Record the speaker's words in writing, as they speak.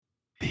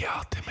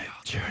ultimate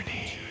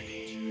journey.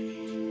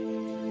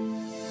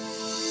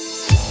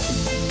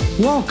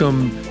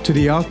 Welcome to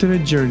The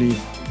Ultimate Journey,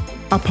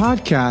 a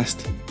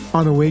podcast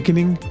on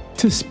awakening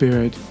to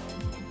spirit.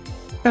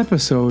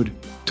 Episode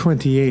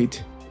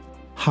 28.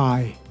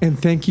 Hi, and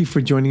thank you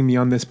for joining me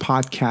on this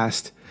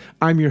podcast.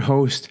 I'm your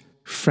host,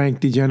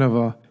 Frank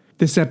DeGenova.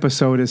 This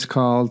episode is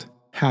called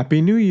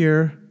Happy New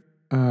Year.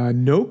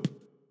 Nope,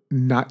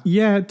 not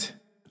yet.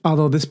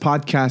 Although this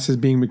podcast is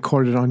being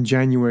recorded on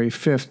January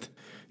 5th,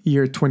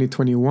 year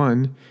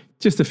 2021,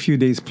 just a few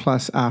days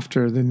plus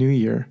after the new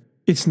year.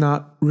 It's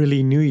not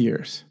really New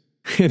Year's.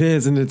 It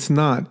is and it's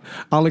not.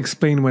 I'll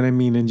explain what I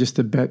mean in just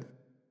a bit.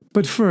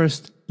 But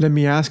first, let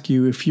me ask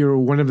you if you're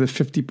one of the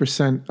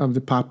 50% of the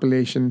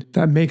population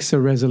that makes a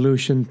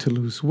resolution to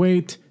lose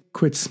weight,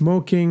 quit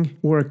smoking,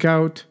 work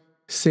out,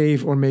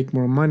 save or make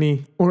more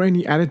money, or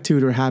any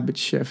attitude or habit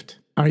shift.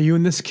 Are you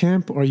in this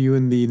camp or are you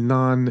in the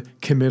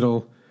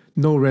non-committal,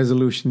 no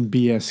resolution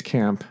BS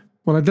camp?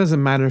 Well, it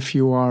doesn't matter if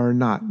you are or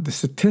not. The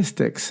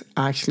statistics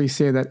actually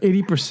say that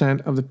 80%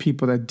 of the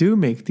people that do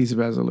make these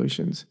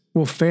resolutions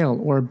will fail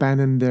or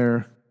abandon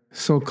their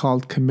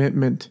so-called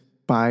commitment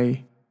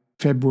by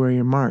February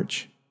or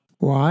March.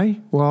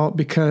 Why? Well,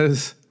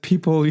 because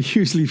people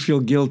usually feel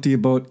guilty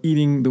about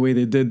eating the way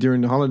they did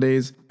during the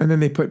holidays, and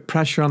then they put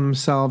pressure on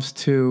themselves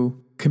to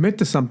commit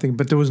to something,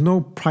 but there was no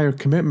prior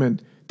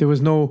commitment. There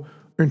was no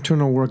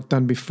internal work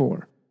done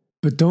before.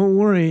 But don't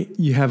worry,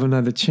 you have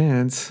another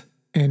chance.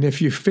 And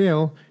if you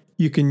fail,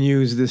 you can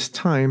use this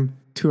time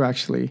to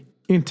actually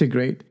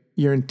integrate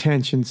your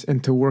intentions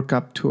and to work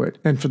up to it.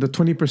 And for the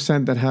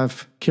 20% that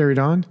have carried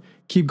on,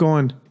 keep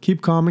going,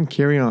 keep calm and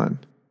carry on.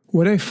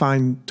 What I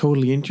find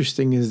totally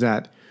interesting is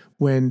that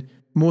when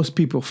most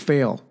people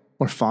fail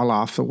or fall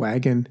off the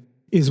wagon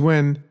is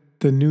when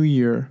the new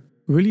year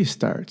really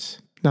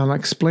starts. Now I'll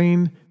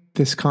explain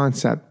this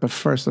concept, but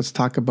first let's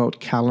talk about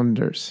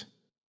calendars.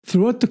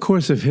 Throughout the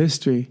course of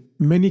history,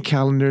 many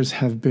calendars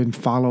have been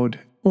followed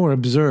or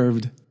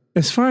observed.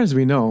 As far as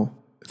we know,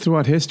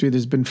 throughout history,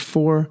 there's been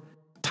 4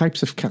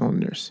 types of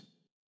calendars.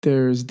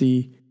 There's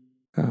the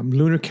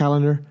lunar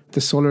calendar,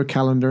 the solar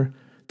calendar,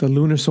 the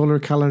lunar solar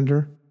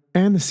calendar,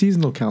 and the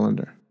seasonal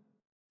calendar.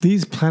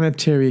 These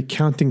planetary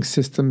accounting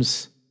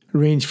systems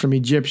range from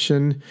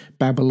Egyptian,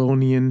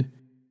 Babylonian,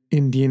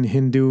 Indian,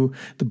 Hindu,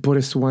 the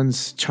Buddhist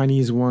ones,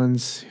 Chinese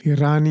ones,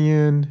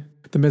 Iranian,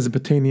 the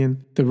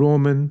Mesopotamian, the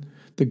Roman,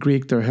 the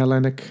Greek, the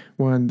Hellenic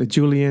one, the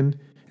Julian,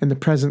 and the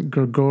present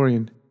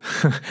Gregorian.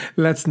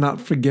 Let's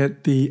not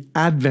forget the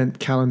Advent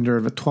calendar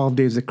of the 12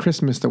 days of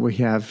Christmas that we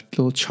have,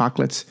 little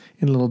chocolates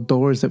and little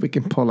doors that we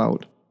can pull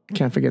out.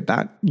 Can't forget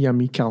that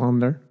yummy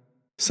calendar.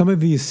 Some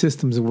of these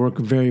systems work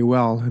very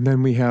well, and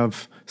then we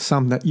have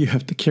some that you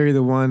have to carry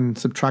the 1,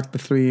 subtract the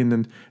 3, and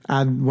then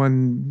add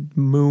 1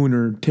 moon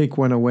or take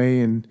 1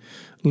 away and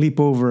leap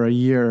over a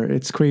year.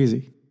 It's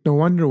crazy. No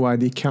wonder why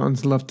the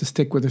accountants love to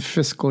stick with a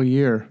fiscal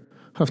year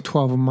of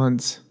 12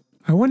 months.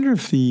 I wonder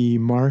if the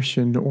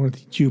Martian or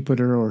the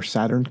Jupiter or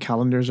Saturn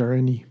calendars are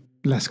any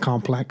less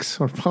complex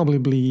or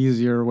probably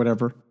easier or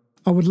whatever.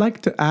 I would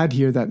like to add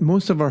here that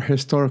most of our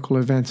historical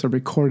events are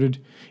recorded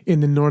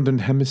in the northern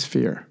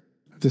hemisphere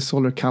of the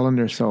solar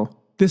calendar, so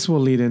this will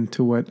lead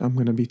into what I'm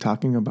going to be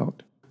talking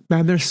about.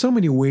 Man, there's so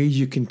many ways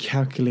you can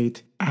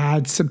calculate,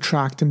 add,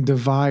 subtract, and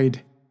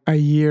divide a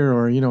year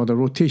or, the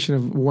rotation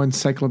of one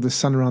cycle of the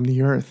sun around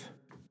the earth.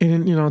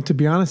 And, to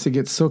be honest, it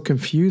gets so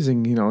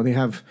confusing. They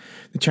have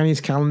the Chinese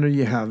calendar,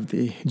 you have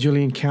the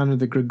Julian calendar,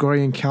 the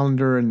Gregorian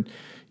calendar, and,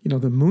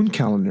 the moon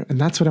calendar. And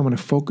that's what I want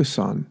to focus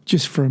on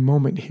just for a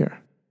moment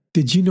here.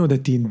 Did you know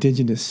that the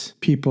indigenous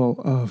people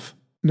of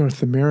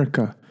North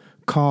America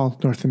call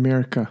North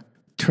America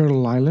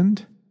Turtle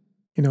Island?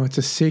 It's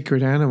a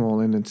sacred animal,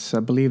 and it's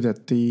believed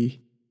that the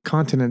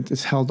continent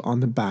is held on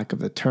the back of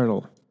the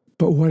turtle.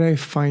 But what I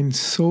find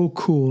so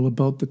cool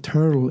about the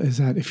turtle is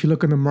that if you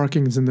look on the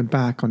markings in the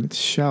back on its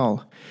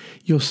shell,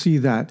 you'll see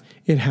that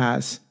it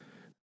has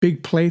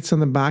big plates on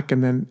the back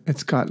and then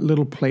it's got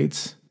little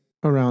plates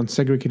around,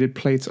 segregated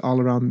plates all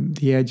around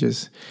the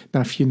edges.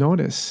 Now, if you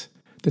notice,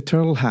 the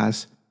turtle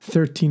has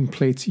 13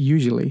 plates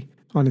usually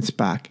on its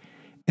back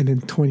and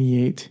then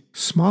 28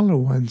 smaller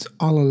ones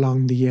all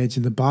along the edge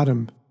and the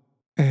bottom.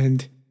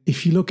 And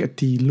if you look at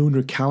the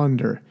lunar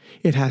calendar,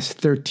 it has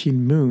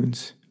 13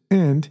 moons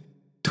and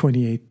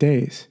 28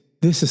 days.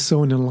 This is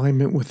so in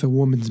alignment with a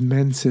woman's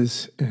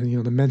menses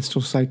and, the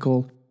menstrual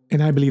cycle.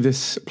 And I believe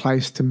this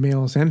applies to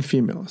males and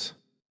females,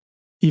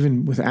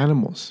 even with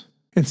animals.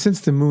 And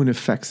since the moon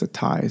affects the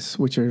tides,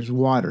 which is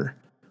water,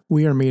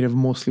 we are made of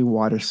mostly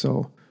water.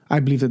 So I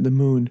believe that the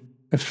moon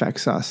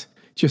affects us.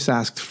 Just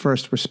ask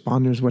first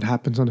responders what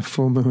happens on a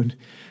full moon.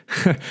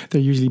 They're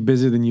usually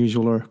busier than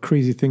usual or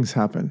crazy things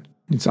happen.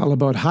 It's all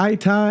about high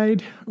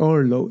tide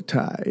or low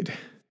tide.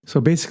 So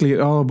basically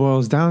it all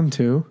boils down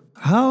to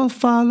I'll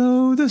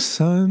follow the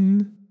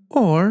sun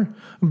or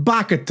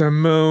back at the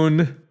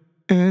moon.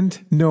 And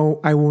no,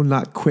 I will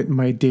not quit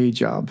my day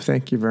job.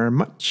 Thank you very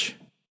much.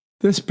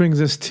 This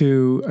brings us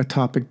to a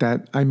topic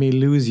that I may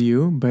lose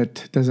you,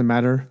 but doesn't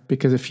matter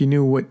because if you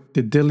knew what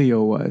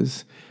Dedilio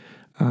was,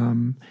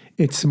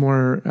 It's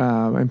more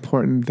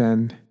important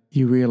than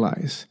you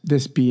realize,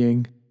 this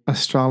being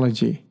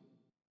astrology.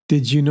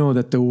 Did you know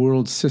that the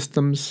world's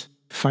systems,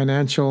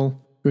 financial,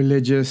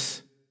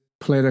 religious,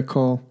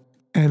 political,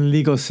 and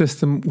legal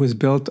system was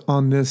built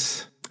on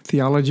this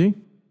theology?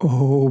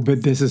 Oh,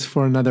 but this is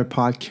for another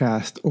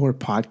podcast or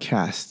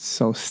podcasts,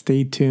 so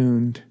stay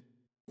tuned.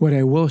 What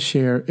I will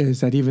share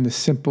is that even the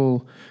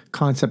simple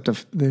concept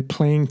of the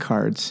playing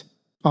cards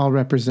all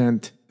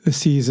represent the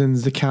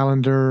seasons, the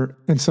calendar,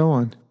 and so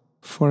on.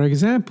 For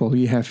example,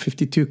 you have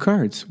 52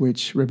 cards,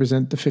 which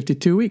represent the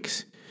 52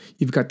 weeks.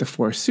 You've got the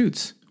 4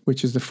 suits,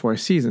 which is the 4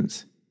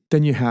 seasons.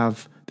 Then you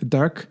have the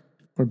dark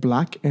or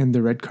black and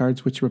the red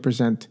cards, which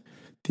represent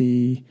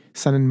the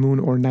sun and moon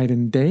or night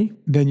and day.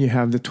 Then you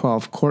have the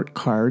 12 court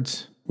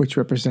cards, which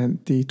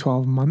represent the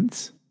 12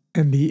 months.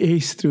 And the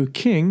ace through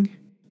king,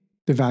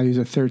 the values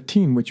are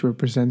 13, which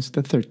represents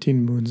the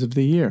 13 moons of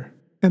the year.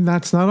 And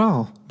that's not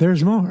all.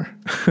 There's more.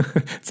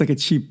 It's like a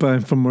cheap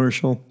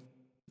infomercial.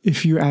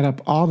 If you add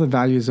up all the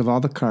values of all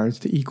the cards,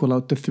 they equal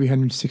out to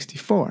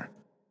 364.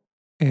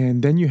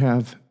 And then you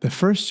have the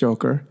first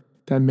joker,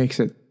 that makes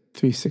it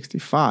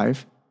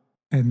 365.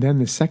 And then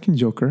the second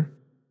joker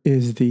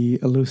is the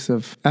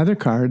elusive other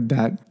card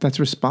that's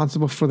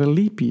responsible for the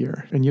leap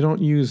year. And you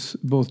don't use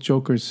both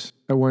jokers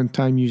at one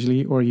time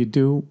usually, or you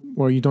do,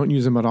 or you don't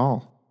use them at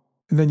all.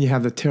 And then you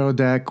have the tarot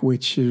deck,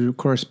 which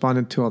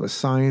corresponded to all the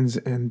signs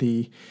and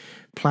the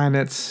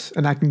planets,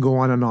 and I can go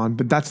on,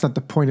 but that's not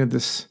the point of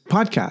this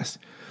podcast.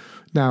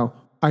 Now,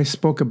 I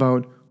spoke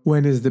about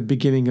when is the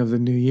beginning of the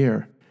new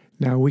year.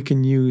 Now, we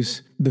can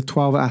use the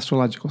 12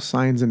 astrological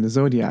signs in the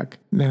zodiac.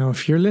 Now,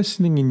 if you're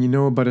listening and you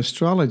know about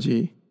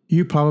astrology,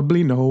 you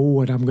probably know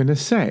what I'm going to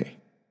say.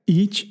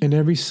 Each and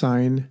every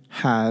sign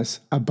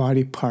has a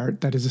body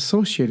part that is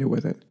associated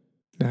with it.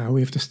 Now, we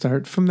have to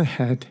start from the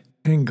head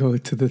and go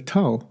to the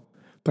toe.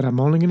 But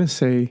I'm only going to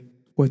say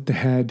what the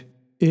head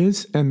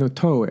is and the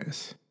toe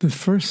is. The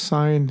first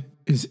sign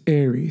is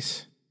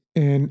Aries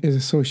and is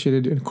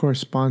associated and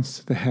corresponds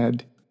to the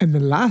head. And the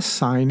last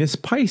sign is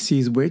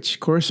Pisces, which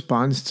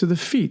corresponds to the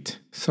feet.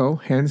 So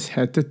hence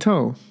head to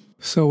toe.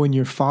 So when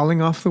you're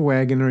falling off the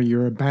wagon or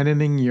you're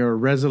abandoning your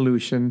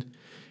resolution,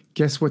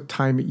 guess what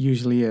time it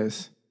usually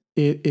is?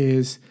 It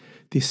is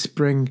the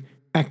spring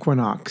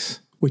equinox,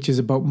 which is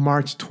about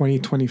March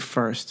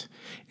 2021.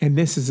 And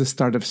this is the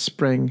start of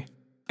spring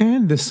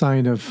and the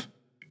sign of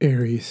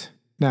Aries.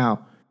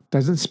 Now,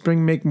 doesn't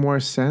spring make more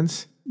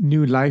sense?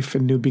 New life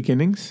and new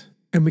beginnings?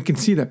 And we can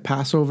see that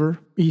Passover,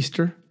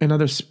 Easter, and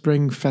other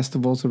spring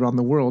festivals around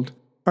the world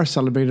are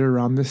celebrated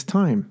around this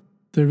time.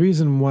 The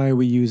reason why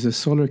we use a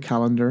solar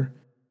calendar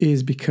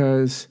is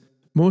because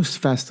most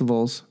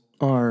festivals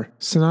are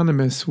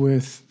synonymous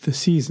with the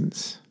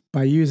seasons.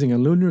 By using a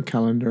lunar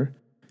calendar,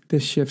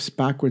 this shifts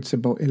backwards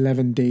about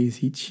 11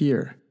 days each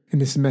year,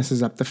 and this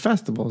messes up the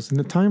festivals and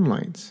the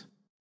timelines.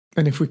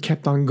 And if we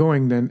kept on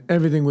going, then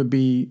everything would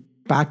be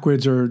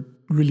backwards or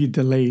really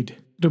delayed.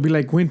 It'll be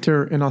like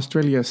winter in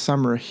Australia,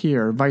 summer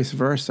here, vice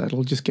versa.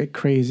 It'll just get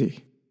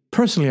crazy.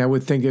 Personally, I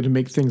would think it would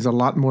make things a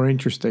lot more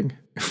interesting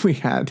if we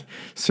had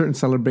certain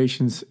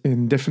celebrations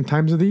in different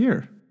times of the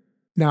year.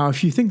 Now,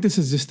 if you think this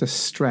is just a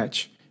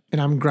stretch and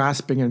I'm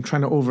grasping and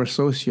trying to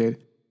over-associate,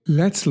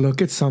 let's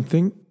look at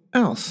something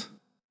else.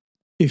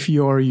 If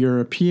you're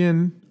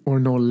European or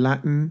know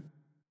Latin,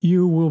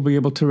 you will be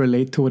able to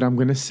relate to what I'm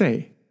going to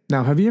say.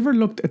 Now, have you ever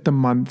looked at the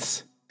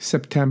months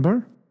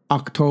September,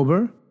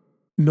 October,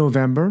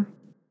 November,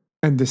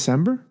 and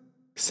December?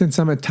 Since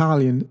I'm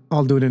Italian,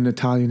 I'll do it in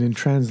Italian and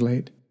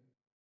translate.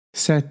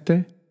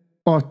 7,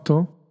 8,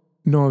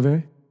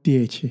 9,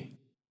 10.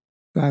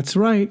 That's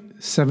right,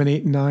 7,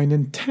 8, 9,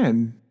 and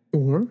 10,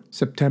 or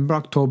September,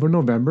 October,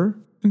 November,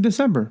 and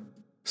December.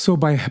 So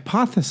by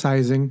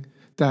hypothesizing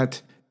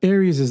that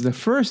Aries is the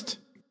first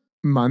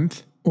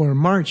month, or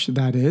March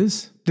that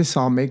is, this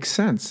all makes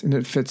sense and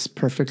it fits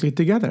perfectly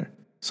together.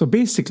 So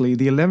basically,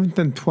 the 11th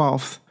and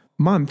 12th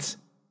months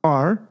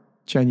are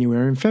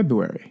January and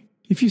February.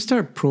 If you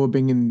start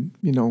probing and,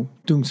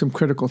 doing some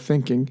critical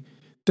thinking,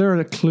 there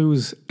are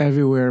clues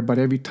everywhere about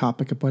every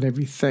topic, about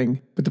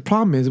everything. But the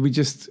problem is we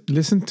just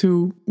listen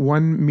to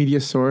one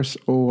media source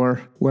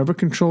or whoever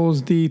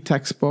controls the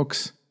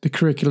textbooks, the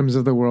curriculums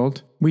of the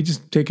world. We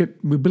just take it,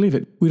 we believe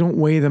it. We don't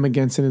weigh them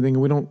against anything.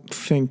 We don't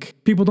think.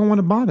 People don't want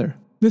to bother.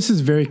 This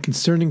is very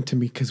concerning to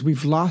me because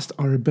we've lost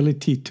our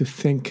ability to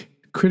think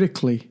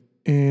critically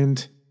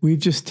and we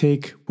just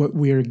take what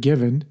we are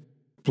given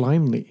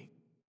blindly.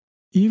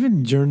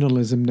 Even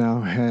journalism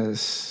now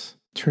has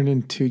turned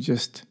into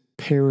just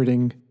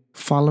parroting,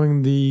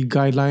 following the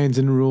guidelines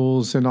and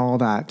rules and all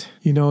that.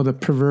 The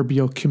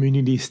proverbial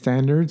community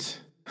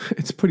standards.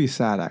 It's pretty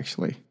sad,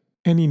 actually.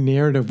 Any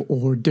narrative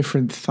or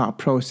different thought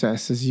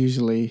process is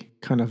usually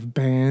kind of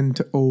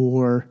banned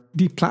or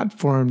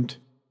deplatformed.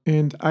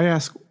 And I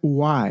ask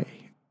why?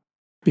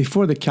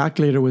 Before the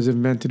calculator was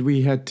invented,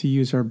 we had to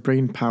use our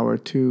brain power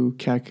to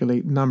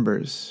calculate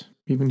numbers,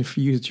 even if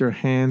you used your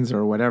hands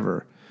or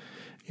whatever.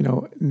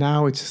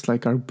 Now it's just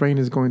like our brain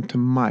is going to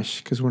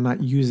mush because we're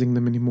not using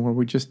them anymore.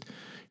 We're just,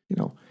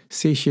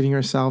 satiating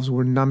ourselves.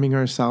 We're numbing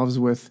ourselves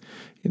with,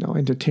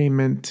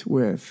 entertainment,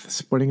 with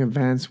sporting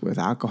events, with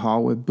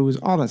alcohol, with booze,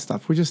 all that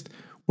stuff.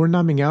 We're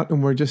numbing out,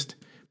 and we're just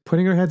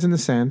putting our heads in the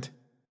sand,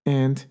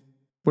 and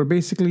we're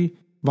basically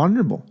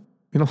vulnerable.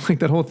 Like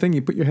that whole thing,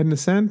 you put your head in the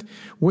sand,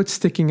 what's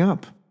sticking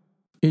up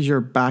is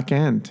your back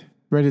end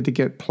ready to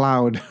get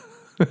plowed.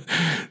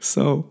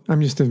 So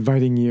I'm just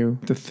inviting you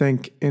to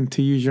think and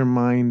to use your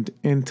mind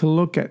and to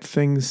look at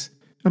things,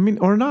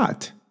 or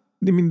not.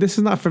 This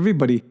is not for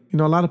everybody. A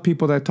lot of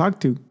people that I talk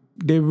to,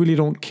 they really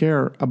don't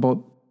care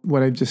about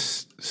what I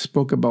just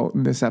spoke about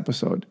in this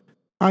episode.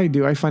 I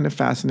do. I find it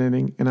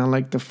fascinating, and I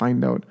like to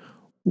find out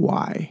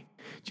why.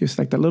 Just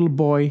like that little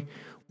boy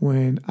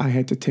when I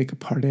had to take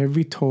apart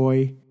every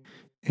toy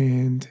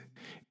and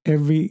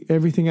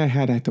everything I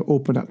had to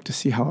open up to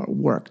see how it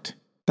worked.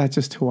 That's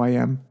just who I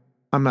am.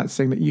 I'm not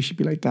saying that you should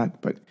be like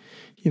that, but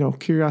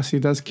curiosity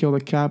does kill the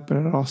cat, but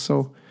it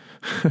also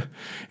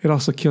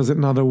kills it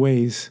in other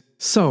ways.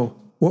 So,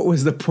 what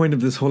was the point of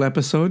this whole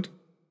episode?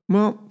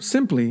 Well,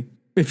 simply,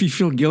 if you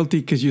feel guilty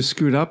because you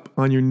screwed up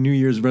on your New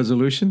Year's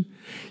resolution,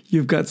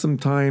 you've got some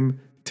time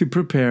to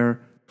prepare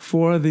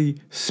for the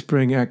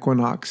spring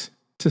equinox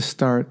to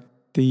start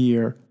the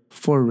year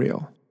for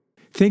real.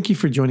 Thank you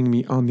for joining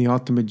me on the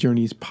Ultimate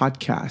Journeys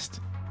podcast,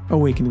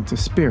 Awakening to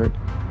Spirit.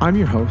 I'm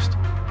your host,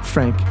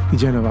 Frank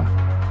DeGenova.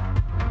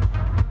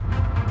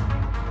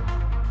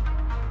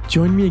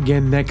 Join me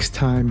again next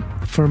time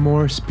for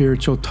more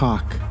spiritual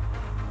talk.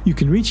 You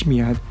can reach me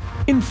at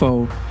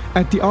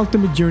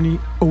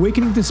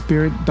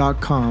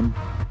info@theultimatejourneyawakeningtospirit.com.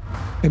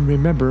 And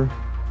remember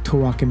to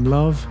walk in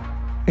love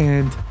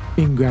and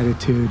in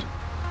gratitude.